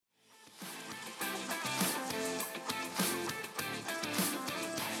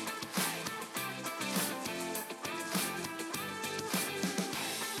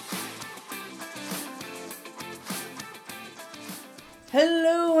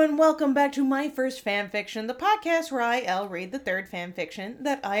Hello and welcome back to My First Fanfiction, the podcast where I'll read the third fanfiction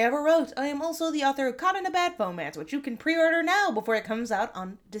that I ever wrote. I am also the author of Caught in a Bad Romance, which you can pre-order now before it comes out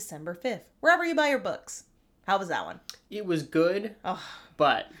on December 5th, wherever you buy your books. How was that one? It was good, Oh,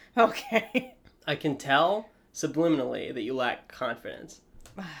 but okay. I can tell subliminally that you lack confidence.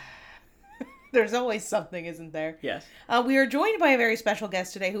 There's always something, isn't there? Yes. We are joined by a very special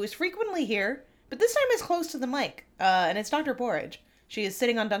guest today who is frequently here, but this time is close to the mic, and it's Dr. Porridge. She is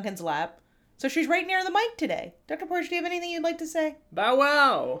sitting on Duncan's lap, so she's right near the mic today. Dr. Porridge, do you have anything you'd like to say? Bow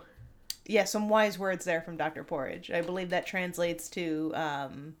wow! Yeah, some wise words there from Dr. Porridge. I believe that translates to,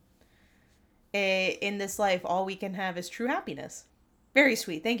 in this life, all we can have is true happiness. Very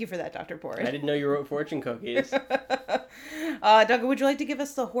sweet. Thank you for that, Dr. Porridge. I didn't know you wrote fortune cookies. Duncan, would you like to give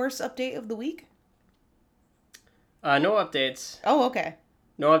us the horse update of the week? No updates. Oh, okay.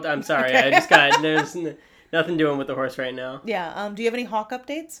 I'm sorry. Okay. I just got, there's nothing doing with the horse right now. Yeah, do you have any hawk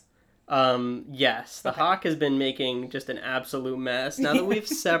updates? Yes. The hawk has been making just an absolute mess. Now that we've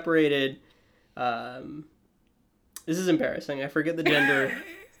separated, this is embarrassing. I forget the gender.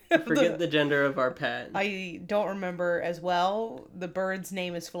 The gender of our pet. I don't remember as well. The bird's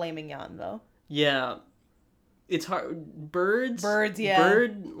name is Filet Mignon, though. Yeah. It's hard. Birds, yeah.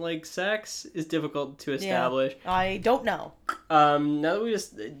 Bird, like, sex is difficult to establish. Yeah. I don't know. Now that we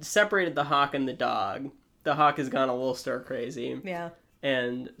just separated the hawk and the dog, the hawk has gone a little stir crazy. Yeah.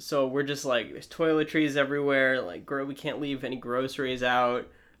 And so we're just like, there's toiletries everywhere. Like, we can't leave any groceries out.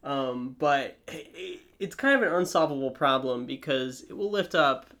 But it's kind of an unsolvable problem because it will lift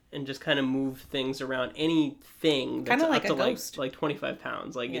up and just kind of move things around. Anything that's like up to a ghost. like 25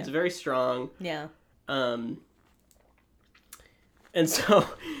 pounds. Like, Yeah. it's very strong. Yeah. And so,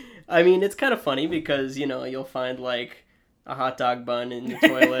 I mean, it's kind of funny because, you know, you'll find, like, a hot dog bun in the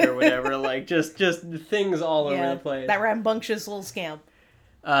toilet or whatever, like, just things all over the place. That rambunctious little scamp.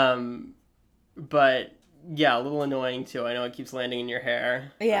 But, yeah, a little annoying, too. I know it keeps landing in your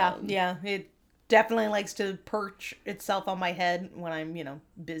hair. Yeah, it definitely likes to perch itself on my head when I'm,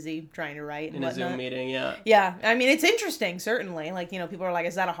 busy trying to write and in whatnot. a Zoom meeting, yeah. Yeah, I mean, it's interesting, certainly. Like, people are like,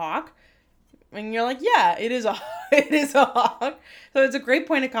 is that a hawk? And you're like, yeah, it is a hawk. So it's a great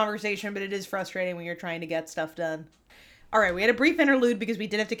point of conversation, but it is frustrating when you're trying to get stuff done. All right, we had a brief interlude because we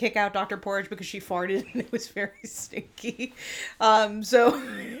did have to kick out Dr. Porridge because she farted and it was very stinky. So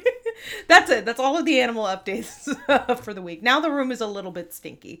that's it. That's all of the animal updates for the week. Now the room is a little bit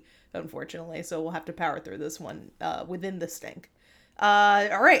stinky, unfortunately, so we'll have to power through this one within the stink.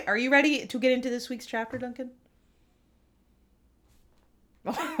 All right, are you ready to get into this week's chapter, Duncan?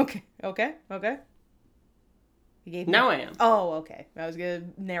 Okay. Now I am. Oh, okay. I was going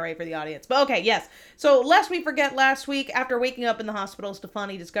to narrate for the audience. But okay, yes. So, lest we forget, last week, after waking up in the hospital,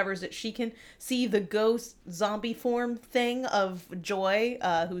 Stefani discovers that she can see the ghost zombie form thing of Joy,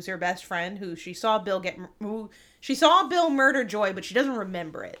 who's her best friend, who she saw Bill murder Joy, but she doesn't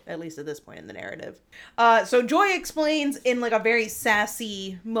remember it, at least at this point in the narrative. So Joy explains in like a very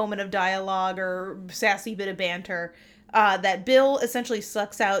sassy moment of dialogue or sassy bit of banter that Bill essentially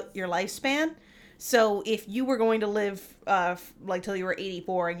sucks out your lifespan. So if you were going to live till you were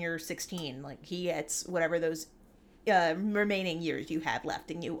 84 and you're 16, like he gets whatever those remaining years you have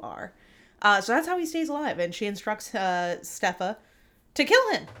left and you are. So that's how he stays alive. And she instructs Stefa to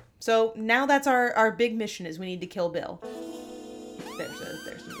kill him. So now that's our big mission is we need to kill Bill. There's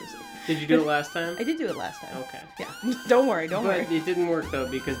some music. Did you do it last time? I did do it last time. Okay. Yeah. Don't worry. But it didn't work, though,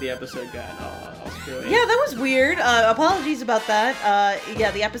 because the episode got all screwy. Yeah, that was weird. Apologies about that.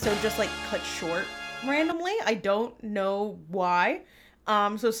 The episode just, cut short randomly. I don't know why.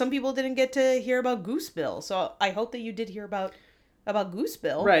 So some people didn't get to hear about Goose Bill. So I hope that you did hear about Goose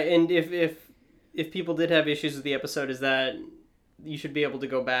Bill. Right, and if people did have issues with the episode, is that you should be able to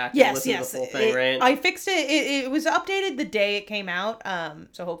go back and listen to the full thing, right? I fixed it. It was updated the day it came out,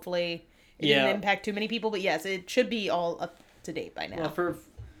 so hopefully it didn't impact too many people. But yes, it should be all up to date by now. Well,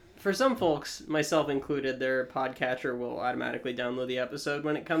 for some folks, myself included, their podcatcher will automatically download the episode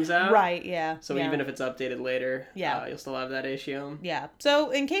when it comes out. Right, yeah. So even if it's updated later, you'll still have that issue. Yeah.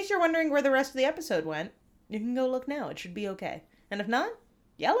 So in case you're wondering where the rest of the episode went, you can go look now. It should be okay. And if not,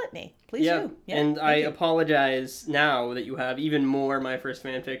 yell at me. Please do. Yeah, and I apologize now that you have even more My First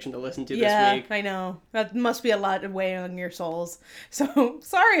Fanfiction to listen to this week. Yeah, I know. That must be a lot of weight on your souls. So,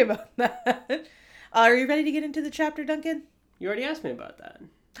 sorry about that. Are you ready to get into the chapter, Duncan? You already asked me about that.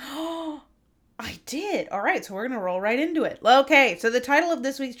 Oh, I did. All right, so we're going to roll right into it. Okay, so the title of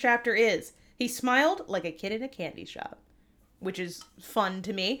this week's chapter is He Smiled Like a Kid in a Candy Shop, which is fun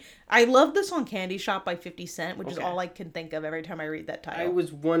to me. I love the song Candy Shop by 50 Cent, which is all I can think of every time I read that title. I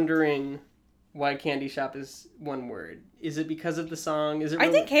was wondering why Candyshop is one word. Is it because of the song? Is it?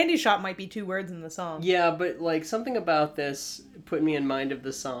 I think Candyshop might be 2 words in the song. Yeah, but like something about this put me in mind of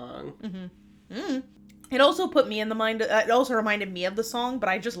the song. It also put me in the mind. It also reminded me of the song, but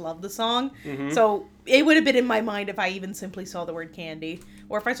I just love the song. Mm-hmm. So it would have been in my mind if I even simply saw the word candy,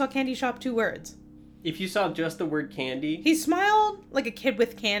 or if I saw Candyshop 2 words. If you saw just the word candy, He smiled like a kid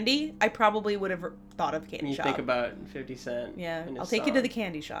with candy. I probably would have thought of Candy you Shop. think about 50 Cent. Yeah, in his I'll take you to song. the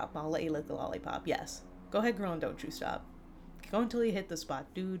candy shop. I'll let you lick the lollipop. Yes. Go ahead, girl, and don't you stop. Go until you hit the spot.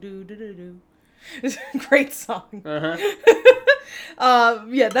 Do, do, do, do, do. It's a great song. Uh-huh.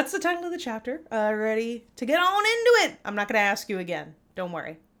 Yeah, that's the title of the chapter. Ready to get on into it? I'm not going to ask you again. Don't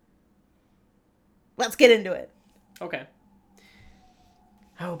worry. Let's get into it. Okay.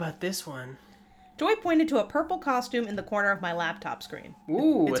 How about this one? Joy pointed to a purple costume in the corner of my laptop screen.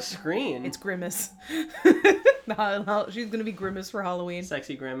 Ooh, a screen. It's Grimace. She's going to be Grimace for Halloween.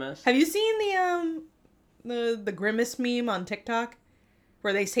 Sexy Grimace. Have you seen the Grimace meme on TikTok?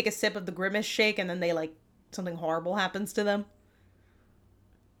 Where they take a sip of the Grimace shake and then they, like, something horrible happens to them?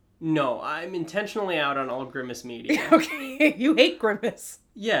 No, I'm intentionally out on all Grimace media. Okay, you hate Grimace.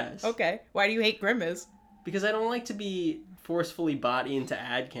 Yes. Okay, why do you hate Grimace? Because I don't like to be forcefully bought into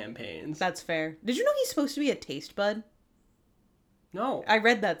ad campaigns. That's fair. Did you know he's supposed to be a taste bud? No. I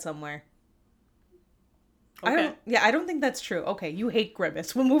read that somewhere. Okay. I don't think that's true. Okay, you hate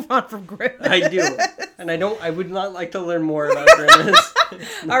Grimace. We'll move on from Grimace. I do. And I would not like to learn more about Grimace.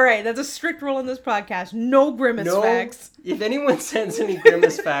 All right, that's a strict rule on this podcast. No Grimace facts. If anyone sends any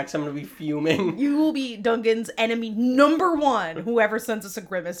Grimace facts, I'm going to be fuming. You will be Duncan's enemy number 1, whoever sends us a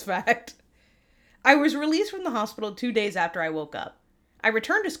Grimace fact. I was released from the hospital 2 days after I woke up. I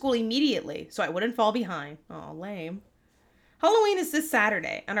returned to school immediately, so I wouldn't fall behind. Oh, lame. Halloween is this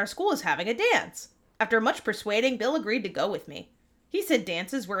Saturday, and our school is having a dance. After much persuading, Bill agreed to go with me. He said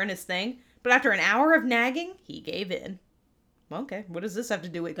dances weren't his thing, but after an hour of nagging, he gave in. Okay, what does this have to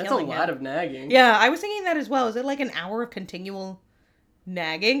do with killing him? That's a lot of nagging. Yeah, I was thinking that as well. Is it like an hour of continual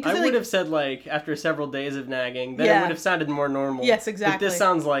nagging? I would have said, like, after several days of nagging, then it would have sounded more normal. Yes, exactly. But this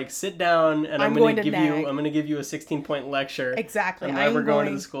sounds like, sit down, and I'm going to give you a 16-point lecture. Exactly. On why we're going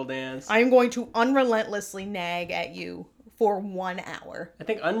to the school dance. I'm going to unrelentlessly nag at you for 1 hour. I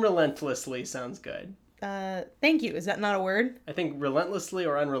think unrelentlessly sounds good. Thank you. Is that not a word? I think relentlessly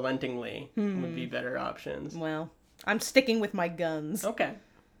or unrelentingly would be better options. Well, I'm sticking with my guns. Okay.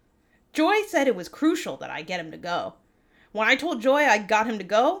 Joy said it was crucial that I get him to go. When I told Joy I got him to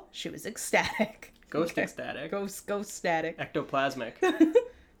go, she was ecstatic. Ghost ecstatic. Ghost static. Ectoplasmic.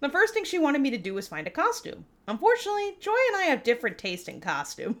 The first thing she wanted me to do was find a costume. Unfortunately, Joy and I have different taste in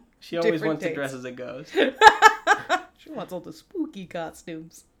costume. She always wants to dress as a ghost. She wants all the spooky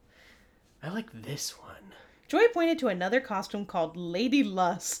costumes. I like this one. Joy pointed to another costume called Lady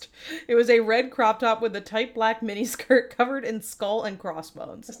Lust. It was a red crop top with a tight black miniskirt covered in skull and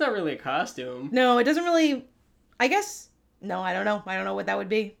crossbones. That's not really a costume. No, it doesn't really... I guess... No, I don't know. I don't know what that would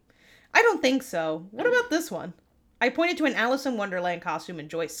be. I don't think so. What about this one? I pointed to an Alice in Wonderland costume and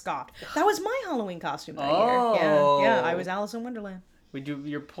Joy scoffed. That was my Halloween costume that year. Yeah, I was Alice in Wonderland.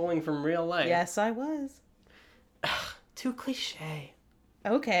 You're pulling from real life. Yes, I was. Too cliche.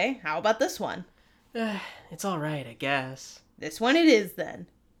 Okay, how about this one? It's alright, I guess. This one it is, then.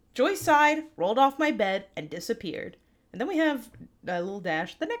 Joy sighed, rolled off my bed, and disappeared. And then we have a little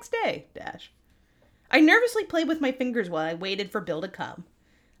dash, the next day, dash. I nervously played with my fingers while I waited for Bill to come.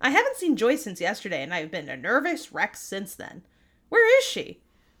 I haven't seen Joy since yesterday, and I've been a nervous wreck since then. Where is she?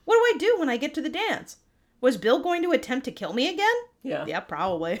 What do I do when I get to the dance? Was Bill going to attempt to kill me again? Yeah. Yeah,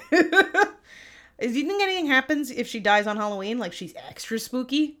 probably. Do you think anything happens if she dies on Halloween? Like she's extra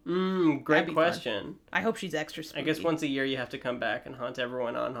spooky? Great question. Fun. I hope she's extra spooky. I guess once a year you have to come back and haunt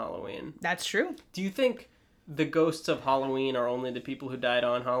everyone on Halloween. That's true. Do you think the ghosts of Halloween are only the people who died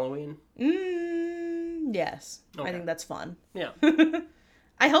on Halloween? Yes. Okay. I think that's fun. Yeah.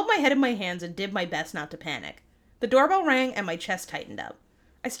 I held my head in my hands and did my best not to panic. The doorbell rang and my chest tightened up.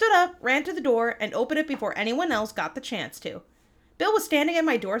 I stood up, ran to the door, and opened it before anyone else got the chance to. Bill was standing at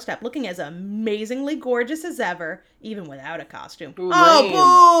my doorstep looking as amazingly gorgeous as ever, even without a costume. Ooh,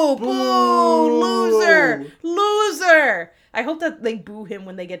 oh, boo! Boo! Loser! Loser! I hope that they boo him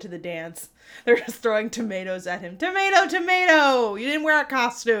when they get to the dance. They're just throwing tomatoes at him. Tomato, tomato! You didn't wear a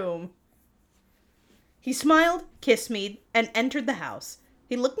costume. He smiled, kissed me, and entered the house.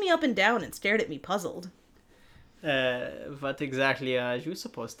 He looked me up and down and stared at me puzzled. What exactly are you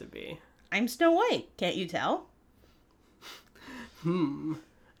supposed to be? I'm Snow White, can't you tell?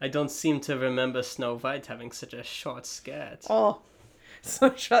 I don't seem to remember Snow White having such a short skirt. Oh, so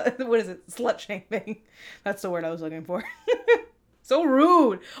what is it? Slut shaming. That's the word I was looking for. So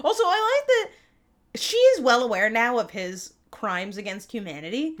rude. Also, I like that she is well aware now of his crimes against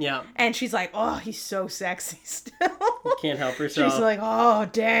humanity. Yeah. And she's like, oh, he's so sexy still. Can't help herself. She's like, oh,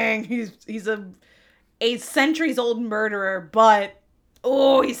 dang, he's a centuries-old murderer, but,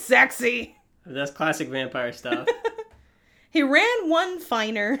 oh, he's sexy. That's classic vampire stuff. He ran one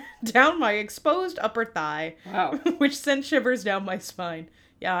finer down my exposed upper thigh. Wow. Which sent shivers down my spine.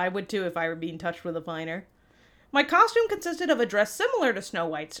 Yeah, I would too if I were being touched with a finer. My costume consisted of a dress similar to Snow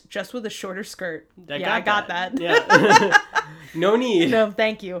White's, just with a shorter skirt. I got that. Yeah. No need. No,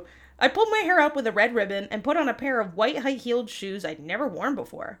 thank you. I pulled my hair up with a red ribbon and put on a pair of white high-heeled shoes I'd never worn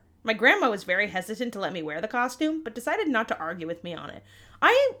before. My grandma was very hesitant to let me wear the costume, but decided not to argue with me on it.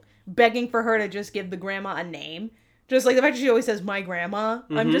 I am begging for her to just give the grandma a name. Just like the fact that she always says my grandma.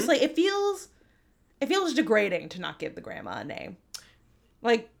 Mm-hmm. I'm just like, it feels degrading to not give the grandma a name.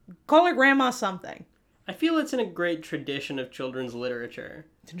 Like, call her grandma something. I feel it's in a great tradition of children's literature.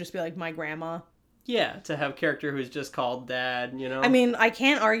 To just be like, my grandma. Yeah, to have a character who's just called Dad, you know? I mean, I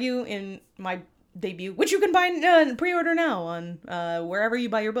can't argue in my debut, which you can buy pre-order now on wherever you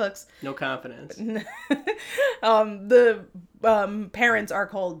buy your books. No confidence. The parents are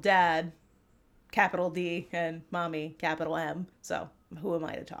called Dad, capital D, and Mommy, capital M. So, who am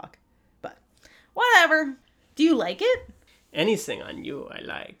I to talk? But, whatever. Do you like it? Anything on you I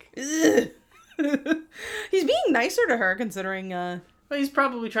like. He's being nicer to her, considering... Well, he's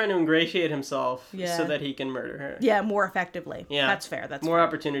probably trying to ingratiate himself so that he can murder her. Yeah, more effectively. Yeah. That's fair. That's more fair.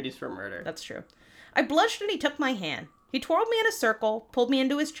 opportunities for murder. That's true. I blushed and he took my hand. He twirled me in a circle, pulled me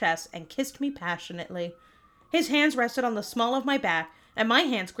into his chest, and kissed me passionately. His hands rested on the small of my back, and my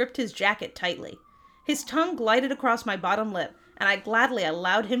hands gripped his jacket tightly. His tongue glided across my bottom lip, and I gladly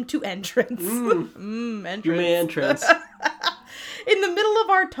allowed him to entrance. Entrance. You may entrance. In the middle of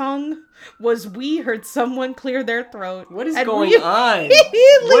our tongue was we heard someone clear their throat. What is going on?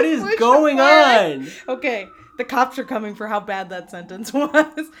 What is going on? Okay, the cops are coming for how bad that sentence was.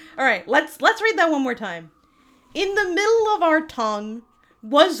 All right, let's read that one more time. In the middle of our tongue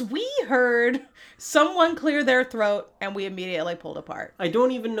was we heard someone clear their throat, and we immediately pulled apart. I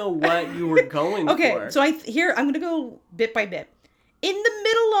don't even know what you were going for. Okay, so I'm going to go bit by bit. In the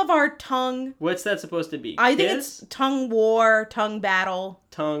middle of our tongue... What's that supposed to be? I think it's tongue war, tongue battle.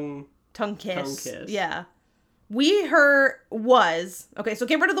 Tongue kiss. Tongue kiss. Yeah. We heard was... Okay, so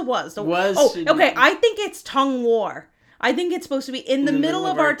get rid of the was. Was... Oh, okay, I think it's tongue war. I think it's supposed to be in the middle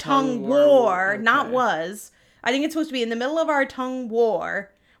of our tongue war, okay. Not was. I think it's supposed to be in the middle of our tongue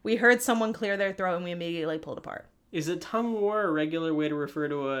war. We heard someone clear their throat and we immediately pulled apart. Is a tongue war a regular way to refer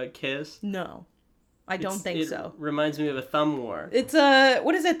to a kiss? No. I don't think so. It reminds me of a thumb war. It's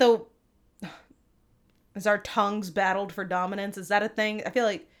what is it though? Is our tongues battled for dominance? Is that a thing? I feel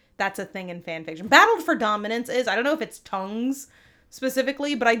like that's a thing in fan fiction. Battled for dominance is, I don't know if it's tongues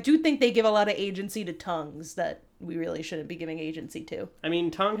specifically, but I do think they give a lot of agency to tongues that we really shouldn't be giving agency to. I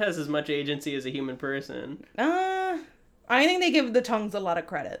mean, tongue has as much agency as a human person. I think they give the tongues a lot of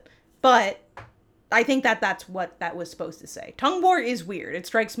credit, but I think that's what that was supposed to say. Tongue war is weird. It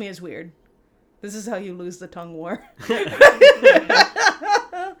strikes me as weird. This is how you lose the tongue war.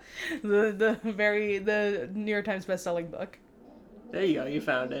 the New York Times bestselling book. There you go, you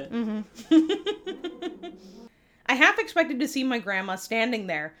found it. Mm-hmm. I half expected to see my grandma standing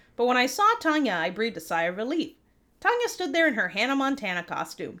there, but when I saw Tanya, I breathed a sigh of relief. Tanya stood there in her Hannah Montana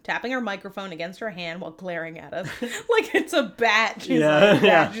costume, tapping her microphone against her hand while glaring at us. Like it's a bat.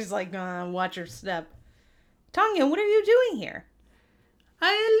 She's like, watch your step. Tanya, what are you doing here?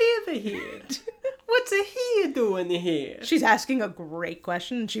 I live here. What's a he doing here? She's asking a great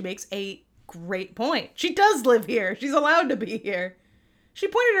question, and she makes a great point. She does live here. She's allowed to be here. She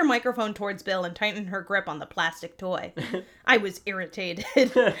pointed her microphone towards Bill and tightened her grip on the plastic toy. I was irritated.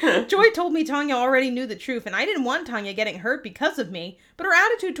 Joy told me Tanya already knew the truth, and I didn't want Tanya getting hurt because of me, but her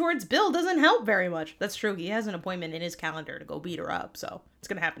attitude towards Bill doesn't help very much. That's true. He has an appointment in his calendar to go beat her up, so it's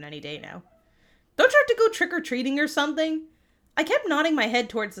going to happen any day now. Don't you have to go trick-or-treating or something? I kept nodding my head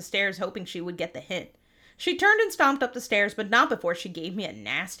towards the stairs, hoping she would get the hint. She turned and stomped up the stairs, but not before she gave me a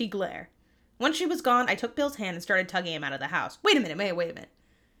nasty glare. Once she was gone, I took Bill's hand and started tugging him out of the house. Wait a minute.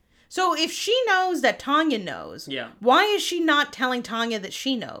 So if she knows that Tanya knows, why is she not telling Tanya that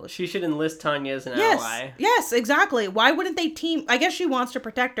she knows? She should enlist Tanya as an ally. Yes, exactly. Why wouldn't they team? I guess she wants to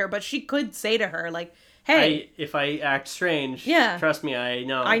protect her, but she could say to her, like, hey. If I act strange, trust me, I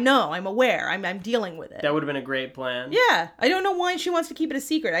know. I know, I'm aware, I'm dealing with it. That would have been a great plan. Yeah, I don't know why she wants to keep it a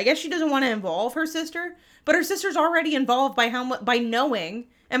secret. I guess she doesn't want to involve her sister, but her sister's already involved by knowing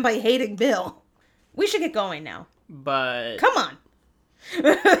and by hating Bill. We should get going now. But... Come on.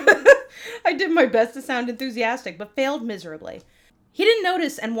 I did my best to sound enthusiastic, but failed miserably. He didn't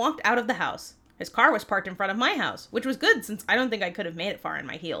notice and walked out of the house. His car was parked in front of my house, which was good since I don't think I could have made it far in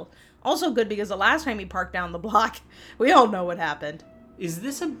my heel. Also good because the last time he parked down the block, we all know what happened. Is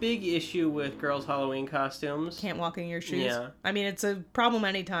this a big issue with girls' Halloween costumes? Can't walk in your shoes? Yeah. I mean, it's a problem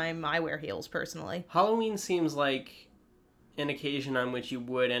anytime I wear heels, personally. Halloween seems like an occasion on which you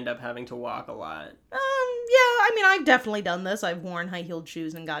would end up having to walk a lot. Yeah, I mean, I've definitely done this. I've worn high-heeled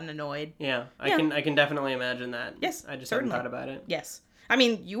shoes and gotten annoyed. Yeah, I can definitely imagine that. Yes, I just certainly. haven't thought about it. Yes. I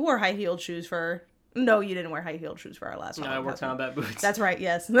mean, you wore high-heeled shoes for... No, you didn't wear high-heeled shoes for our last one. No, I wore combat boots. That's right,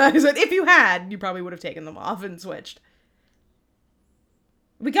 yes. If you had, you probably would have taken them off and switched.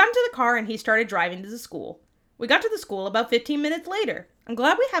 We got into the car and he started driving to the school. We got to the school about 15 minutes later. I'm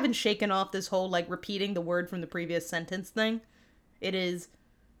glad we haven't shaken off this whole, repeating the word from the previous sentence thing. It is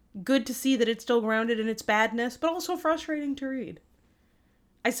good to see that it's still grounded in its badness, but also frustrating to read.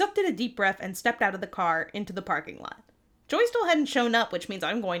 I sucked in a deep breath and stepped out of the car into the parking lot. Joy still hadn't shown up, which means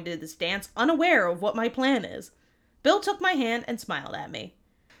I'm going to this dance unaware of what my plan is. Bill took my hand and smiled at me.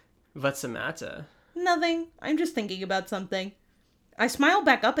 What's the matter? Nothing. I'm just thinking about something. I smiled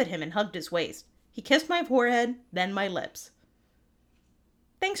back up at him and hugged his waist. He kissed my forehead, then my lips.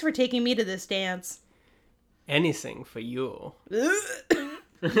 Thanks for taking me to this dance. Anything for you.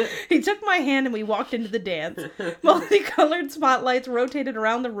 He took my hand and we walked into the dance. Multicolored spotlights rotated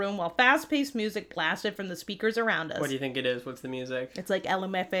around the room while fast-paced music blasted from the speakers around us. What do you think it is? What's the music? It's like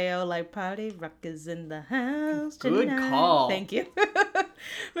LMFAO, like party rockers in the house tonight. Good call. Thank you.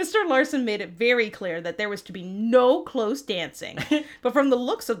 Mr. Larson made it very clear that there was to be no close dancing. But from the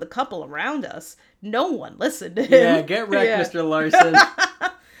looks of the couple around us, no one listened to him. Yeah, get wrecked, Mr. Larson.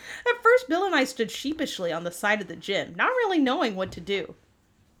 At first, Bill and I stood sheepishly on the side of the gym, not really knowing what to do.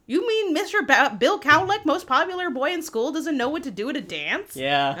 You mean Mr. Bill Cowlick, most popular boy in school, doesn't know what to do at a dance?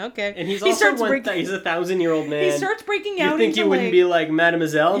 Yeah. Okay. And he's also he's a 1,000-year-old man. He starts breaking out. You think you wouldn't be like,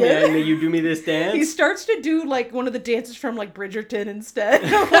 Mademoiselle, may you do me this dance? He starts to do one of the dances from Bridgerton instead.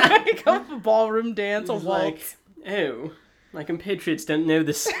 A ballroom dance, a waltz. Oh, my compatriots don't know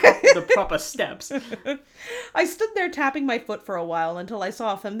the proper steps. I stood there tapping my foot for a while until I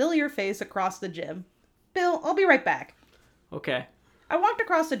saw a familiar face across the gym. Bill, I'll be right back. Okay. I walked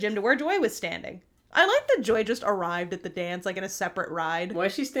across the gym to where Joy was standing. I like that Joy just arrived at the dance, in a separate ride. Why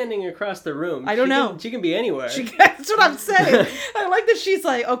is she standing across the room? I don't know. She can be anywhere. That's what I'm saying. I like that she's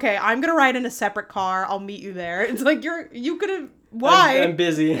like, okay, I'm going to ride in a separate car. I'll meet you there. It's like, you could have... Why? I'm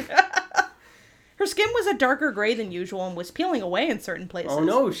busy. Her skin was a darker gray than usual and was peeling away in certain places. Oh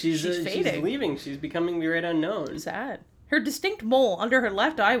no, she's fading. She's leaving. She's becoming the great unknown. Sad. Her distinct mole under her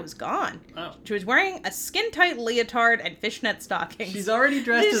left eye was gone. Oh. She was wearing a skin-tight leotard and fishnet stockings. She's already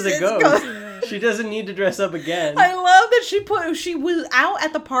dressed as a ghost. She doesn't need to dress up again. I love that she was out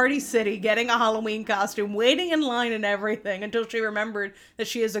at the Party City getting a Halloween costume, waiting in line and everything until she remembered that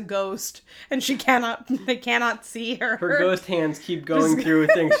she is a ghost and they cannot see her. Her ghost hands keep going through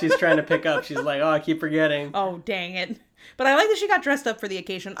things she's trying to pick up. She's like, oh, I keep forgetting. Oh, dang it. But I like that she got dressed up for the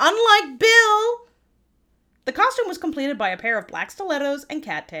occasion, unlike Bill. The costume was completed by a pair of black stilettos and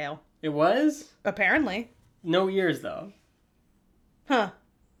cattail. It was? Apparently. No ears, though. Huh.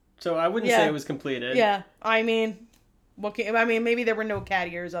 So I wouldn't say it was completed. Yeah. I mean, maybe there were no cat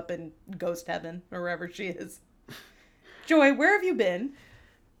ears up in ghost heaven, or wherever she is. Joy, where have you been?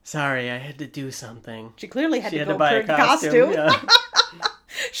 Sorry, I had to do something. She clearly had to go buy a costume. Yeah.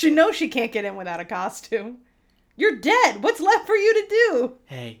 She knows she can't get in without a costume. You're dead. What's left for you to do?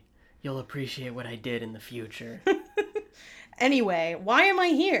 Hey. You'll appreciate what I did in the future. Anyway, why am I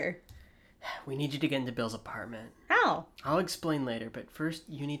here? We need you to get into Bill's apartment. How? I'll explain later, but first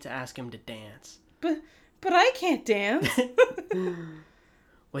you need to ask him to dance. But I can't dance.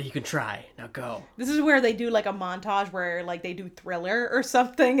 Well, you can try. Now go. This is where they do a montage where they do Thriller or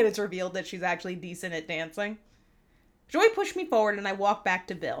something and it's revealed that she's actually decent at dancing. Joy pushed me forward and I walked back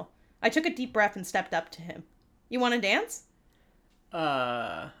to Bill. I took a deep breath and stepped up to him. You want to dance?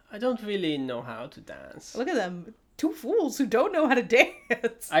 I don't really know how to dance. Look at them. Two fools who don't know how to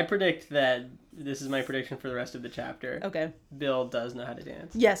dance. I predict that this is my prediction for the rest of the chapter. Okay. Bill does know how to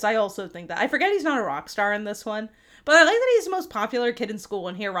dance. Yes, I also think that. I forget he's not a rock star in this one. But I like that he's the most popular kid in school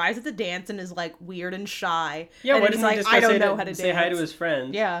and he arrives at the dance and is weird and shy. Yeah, and what he's I don't know how to say dance. Hi to his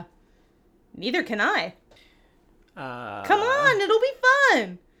friends. Yeah. Neither can I. Come on, it'll be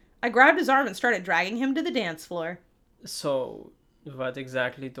fun. I grabbed his arm and started dragging him to the dance floor. So, what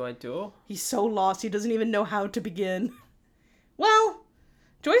exactly do I do? He's so lost, he doesn't even know how to begin. Well,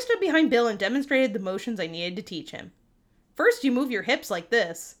 Joy stood behind Bill and demonstrated the motions I needed to teach him. First, you move your hips like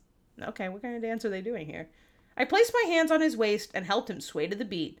this. Okay, what kind of dance are they doing here? I placed my hands on his waist and helped him sway to the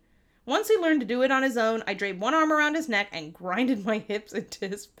beat. Once he learned to do it on his own, I draped one arm around his neck and grinded my hips into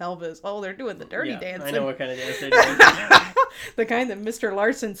his pelvis. Oh, they're doing the dirty dancing. I know what kind of dance they're doing. The kind that Mr.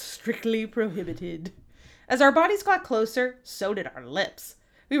 Larson strictly prohibited. As our bodies got closer, so did our lips.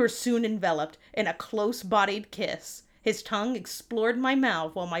 We were soon enveloped in a close-bodied kiss. His tongue explored my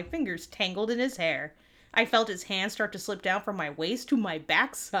mouth while my fingers tangled in his hair. I felt his hand start to slip down from my waist to my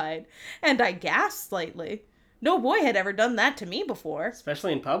backside, and I gasped slightly. No boy had ever done that to me before.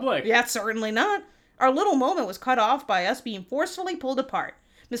 Especially in public. Yeah, certainly not. Our little moment was cut off by us being forcefully pulled apart.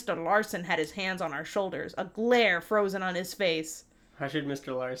 Mr. Larson had his hands on our shoulders, a glare frozen on his face. How should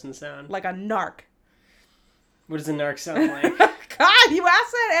Mr. Larson sound? Like a narc. What does a narc sound like? God, you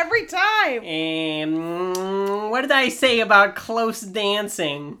ask that every time! What did I say about close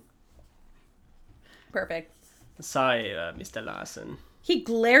dancing? Perfect. Sorry, Mr. Larson. He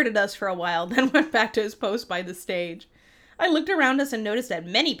glared at us for a while, then went back to his post by the stage. I looked around us and noticed that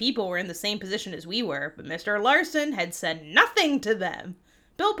many people were in the same position as we were, but Mr. Larson had said nothing to them.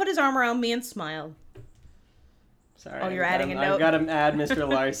 Bill put his arm around me and smiled. Sorry. Oh, you're adding a note? I've got to add Mr.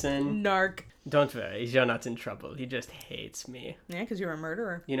 Larson. Narc. Don't worry, you're not in trouble. He just hates me. Yeah, because you're a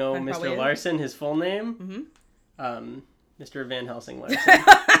murderer. You know, That probably Mr. is. Larson, his full name? Mm-hmm. Mr. Van Helsing Larson.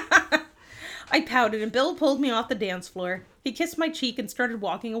 I pouted and Bill pulled me off the dance floor. He kissed my cheek and started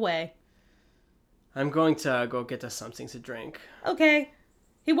walking away. I'm going to go get us something to drink. Okay.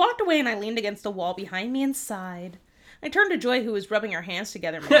 He walked away and I leaned against the wall behind me and sighed. I turned to Joy, who was rubbing her hands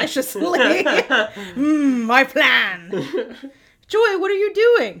together maliciously. My plan. Joy, what are you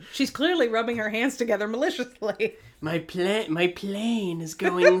doing? She's clearly rubbing her hands together maliciously. My plane is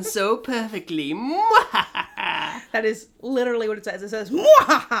going so perfectly. That is literally what it says. It says,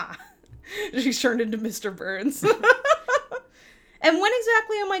 Mwahaha! She's turned into Mr. Burns. And when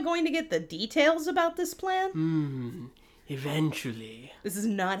exactly am I going to get the details about this plan? Eventually. This is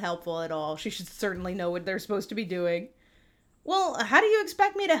not helpful at all. She should certainly know what they're supposed to be doing. Well, how do you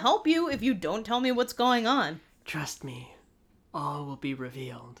expect me to help you if you don't tell me what's going on? Trust me, all will be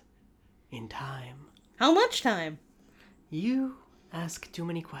revealed in time. How much time? You ask too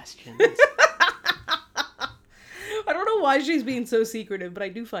many questions. I don't know why she's being so secretive, but I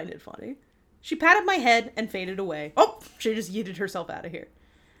do find it funny. She patted my head and faded away. Oh, she just yeeted herself out of here.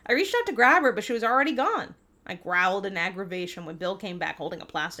 I reached out to grab her, but she was already gone. I growled in aggravation when Bill came back holding a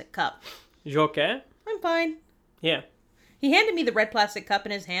plastic cup. You okay? I'm fine. Yeah. He handed me the red plastic cup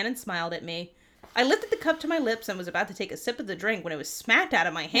in his hand and smiled at me. I lifted the cup to my lips and was about to take a sip of the drink when it was smacked out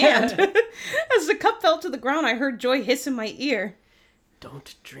of my hand. As the cup fell to the ground, I heard Joy hiss in my ear.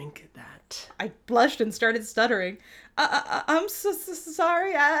 Don't drink that. I blushed and started stuttering. I'm so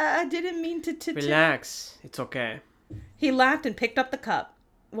sorry. I didn't mean to... Relax. It's okay. He laughed and picked up the cup.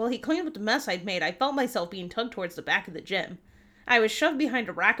 While he cleaned up the mess I'd made, I felt myself being tugged towards the back of the gym. I was shoved behind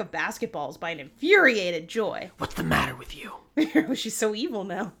a rack of basketballs by an infuriated Joy. What's the matter with you? She's so evil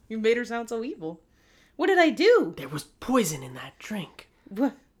now. You made her sound so evil. What did I do? There was poison in that drink.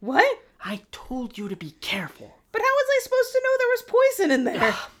 What? I told you to be careful. But how was I supposed to know there was poison in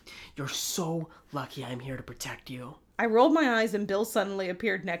there? You're so lucky I'm here to protect you. I rolled my eyes and Bill suddenly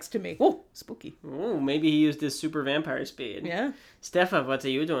appeared next to me. Whoa, spooky. Oh, maybe he used his super vampire speed. Yeah? Steffa, what are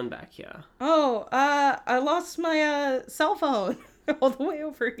you doing back here? Oh, I lost my, cell phone. All the way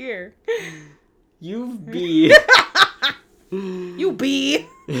over here. You've been... You bee!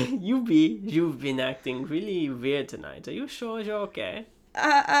 You've been acting really weird tonight. Are you sure you're okay?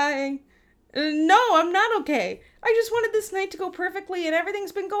 No, I'm not okay. I just wanted this night to go perfectly and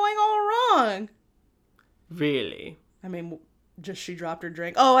everything's been going all wrong. Really? I mean, just she dropped her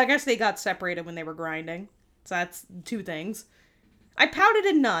drink. Oh, I guess they got separated when they were grinding. So that's two things. I pouted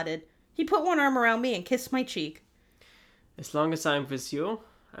and nodded. He put one arm around me and kissed my cheek. As long as I'm with you,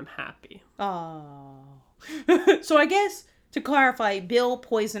 I'm happy. Oh. So I guess, to clarify, Bill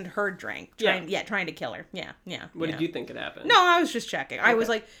poisoned her drink. Trying to kill her. Yeah. What did you think had happened? No, I was just checking. Okay. I was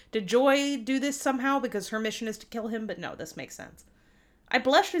like, did Joy do this somehow? Because her mission is to kill him? But no, this makes sense. I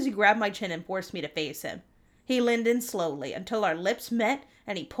blushed as he grabbed my chin and forced me to face him. He leaned in slowly until our lips met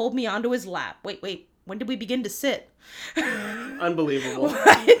and he pulled me onto his lap. Wait. When did we begin to sit? Unbelievable.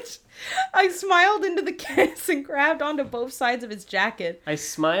 What? I smiled into the kiss and grabbed onto both sides of his jacket. I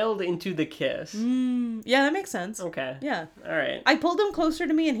smiled into the kiss. Yeah, that makes sense. Okay. Yeah. All right. I pulled him closer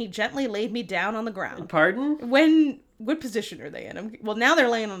to me and he gently laid me down on the ground. Pardon? What position are they in? Well, now they're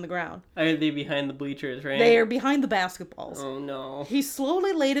laying on the ground. Are they behind the bleachers, right? They are behind the basketballs. Oh, no. He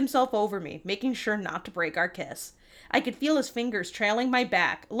slowly laid himself over me, making sure not to break our kiss. I could feel his fingers trailing my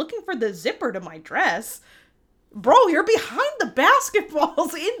back, looking for the zipper to my dress. Bro, you're behind the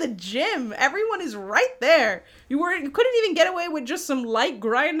basketballs in the gym. Everyone is right there. You couldn't even get away with just some light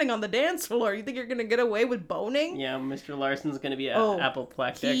grinding on the dance floor. You think you're gonna get away with boning? Yeah, Mr. Larson's gonna be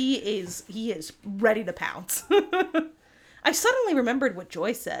apoplectic. He is ready to pounce. I suddenly remembered what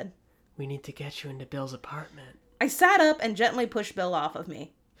Joy said. We need to get you into Bill's apartment. I sat up and gently pushed Bill off of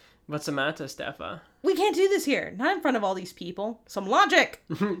me. What's the matter, Steffa? We can't do this here. Not in front of all these people. Some logic.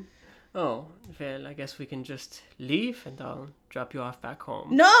 Oh, well, I guess we can just leave and I'll drop you off back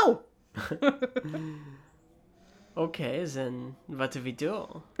home. No! Okay, then what do we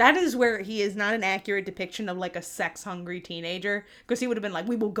do? That is where he is not an accurate depiction of like a sex-hungry teenager. Because he would have been like,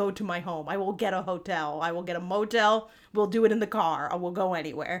 we will go to my home. I will get a hotel. I will get a motel. We'll do it in the car. I will go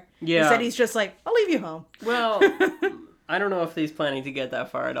anywhere. Yeah. Instead, he's just like, I'll leave you home. Well, I don't know if he's planning to get that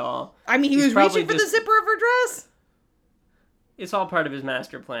far at all. I mean, he was reaching for the zipper of her dress. It's all part of his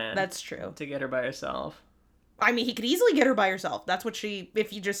master plan. That's true. To get her by herself. I mean, he could easily get her by herself. That's what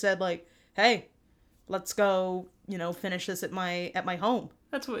if you just said like, hey, let's go, finish this at my home.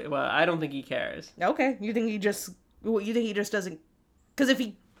 That's what, well, I don't think he cares. Okay. You think he just doesn't, because if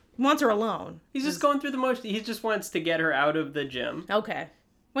he wants her alone. He's just going through the motion. He just wants to get her out of the gym. Okay.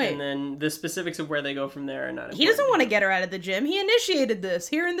 Wait. And then the specifics of where they go from there are not important. He doesn't want to get her out of the gym. He initiated this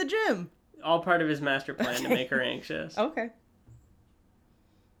here in the gym. All part of his master plan to make her anxious. Okay.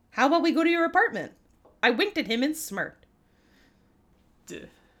 How about we go to your apartment? I winked at him and smirked. Do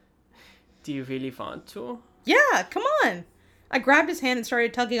you really want to? Yeah, come on. I grabbed his hand and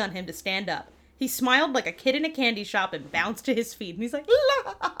started tugging on him to stand up. He smiled like a kid in a candy shop and bounced to his feet. And he's like,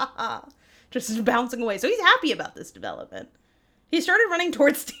 la, just bouncing away. So he's happy about this development. He started running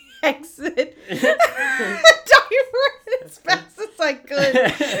towards the exit. I ran as fast as I could.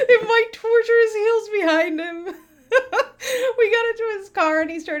 And my torturous heels behind him. We got into his car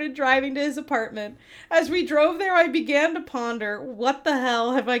and he started driving to his apartment. As we drove there, I began to ponder, what the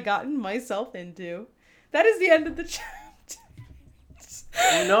hell have I gotten myself into? That is the end of the chapter.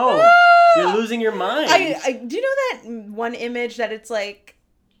 Oh no, you're losing your mind. Do you know that one image that it's like,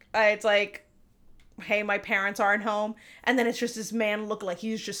 hey, my parents aren't home, and then it's just this man look like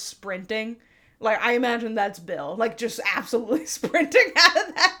he's just sprinting. Like, I imagine that's Bill. Like, just absolutely sprinting out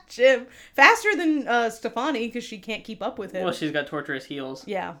of that gym. Faster than Stefani, because she can't keep up with him. Well, she's got torturous heels.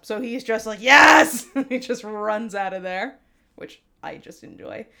 Yeah, so he's just like, yes! He just runs out of there, which I just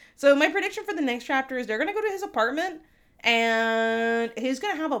enjoy. So my prediction for the next chapter is they're going to go to his apartment, and he's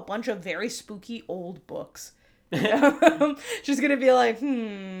going to have a bunch of very spooky old books. She's going to be like,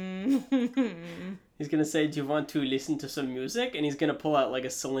 He's going to say, do you want to listen to some music? And he's going to pull out like a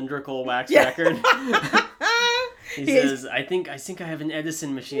cylindrical wax record. He says, I think I have an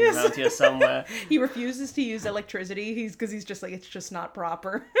Edison machine around here somewhere. He refuses to use electricity because he's just like, it's just not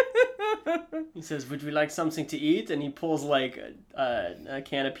proper. He says, would we like something to eat? And he pulls like a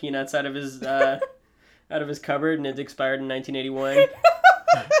can of peanuts out of his cupboard, and it expired in 1981.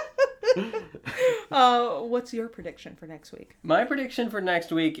 What's your prediction for next week? My prediction for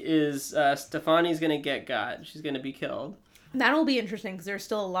next week is Stefani's going to get got. She's going to be killed. That'll be interesting because there's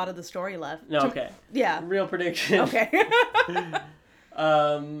still a lot of the story left. Okay. Yeah. Real prediction. Okay.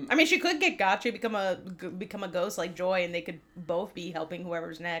 I mean, she could get got. She become a ghost like Joy, and they could both be helping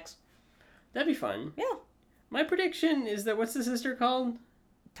whoever's next. That'd be fun. Yeah. My prediction is that, what's the sister called?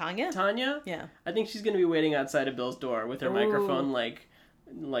 Tanya? Tanya? Yeah. I think she's going to be waiting outside of Bill's door with her microphone, like,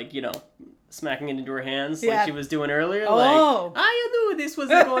 smacking it into her hands like she was doing earlier. Oh. Like, I knew this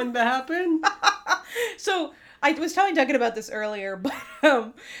wasn't going to happen. So, I was telling Duncan about this earlier, but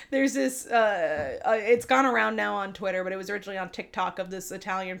there's this, it's gone around now on Twitter, but it was originally on TikTok, of this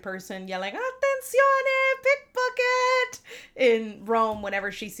Italian person yelling, "Attenzione, pickpocket!" in Rome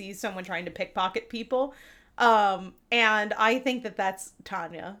whenever she sees someone trying to pickpocket people. And I think that that's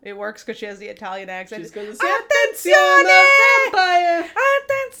Tanya. It works because she has the Italian accent. She's going to say, "Attenzione! vampire!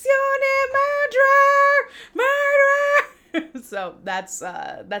 Attenzione, murderer! Murderer!" So that's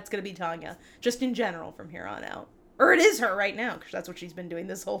gonna be Tanya, just in general from here on out. Or it is her right now, because that's what she's been doing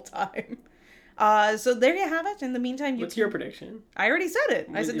this whole time. So there you have it. In the meantime, what's your prediction? I already said it.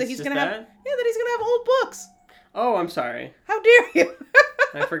 I said that he's gonna have... that? Yeah, that he's gonna have old books. Oh, I'm sorry. How dare you?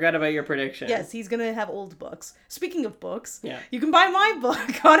 I forgot about your prediction. Yes, he's gonna have old books. Speaking of books, yeah, you can buy my book,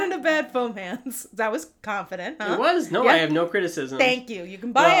 Caught in a Bad Foam Hands. That was confident, huh? It was. No, yeah. I have no criticism. Thank you. You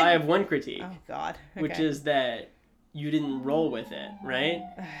can buy it. I have one critique. Oh, God. Okay. Which is that you didn't roll with it, right?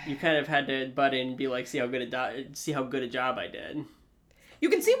 You kind of had to butt in and be like, see how good a job I did. You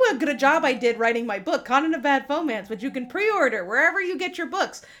can see what good a job I did writing my book, Caught in a Bad Fomance, which you can pre-order wherever you get your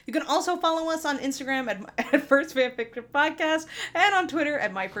books. You can also follow us on Instagram at First Fan Fiction Podcast and on Twitter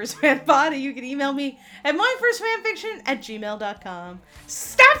at MyFirstFanPod. And you can email me at myfirstfanfiction@gmail.com.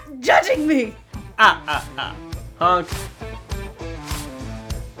 Stop judging me! Honk.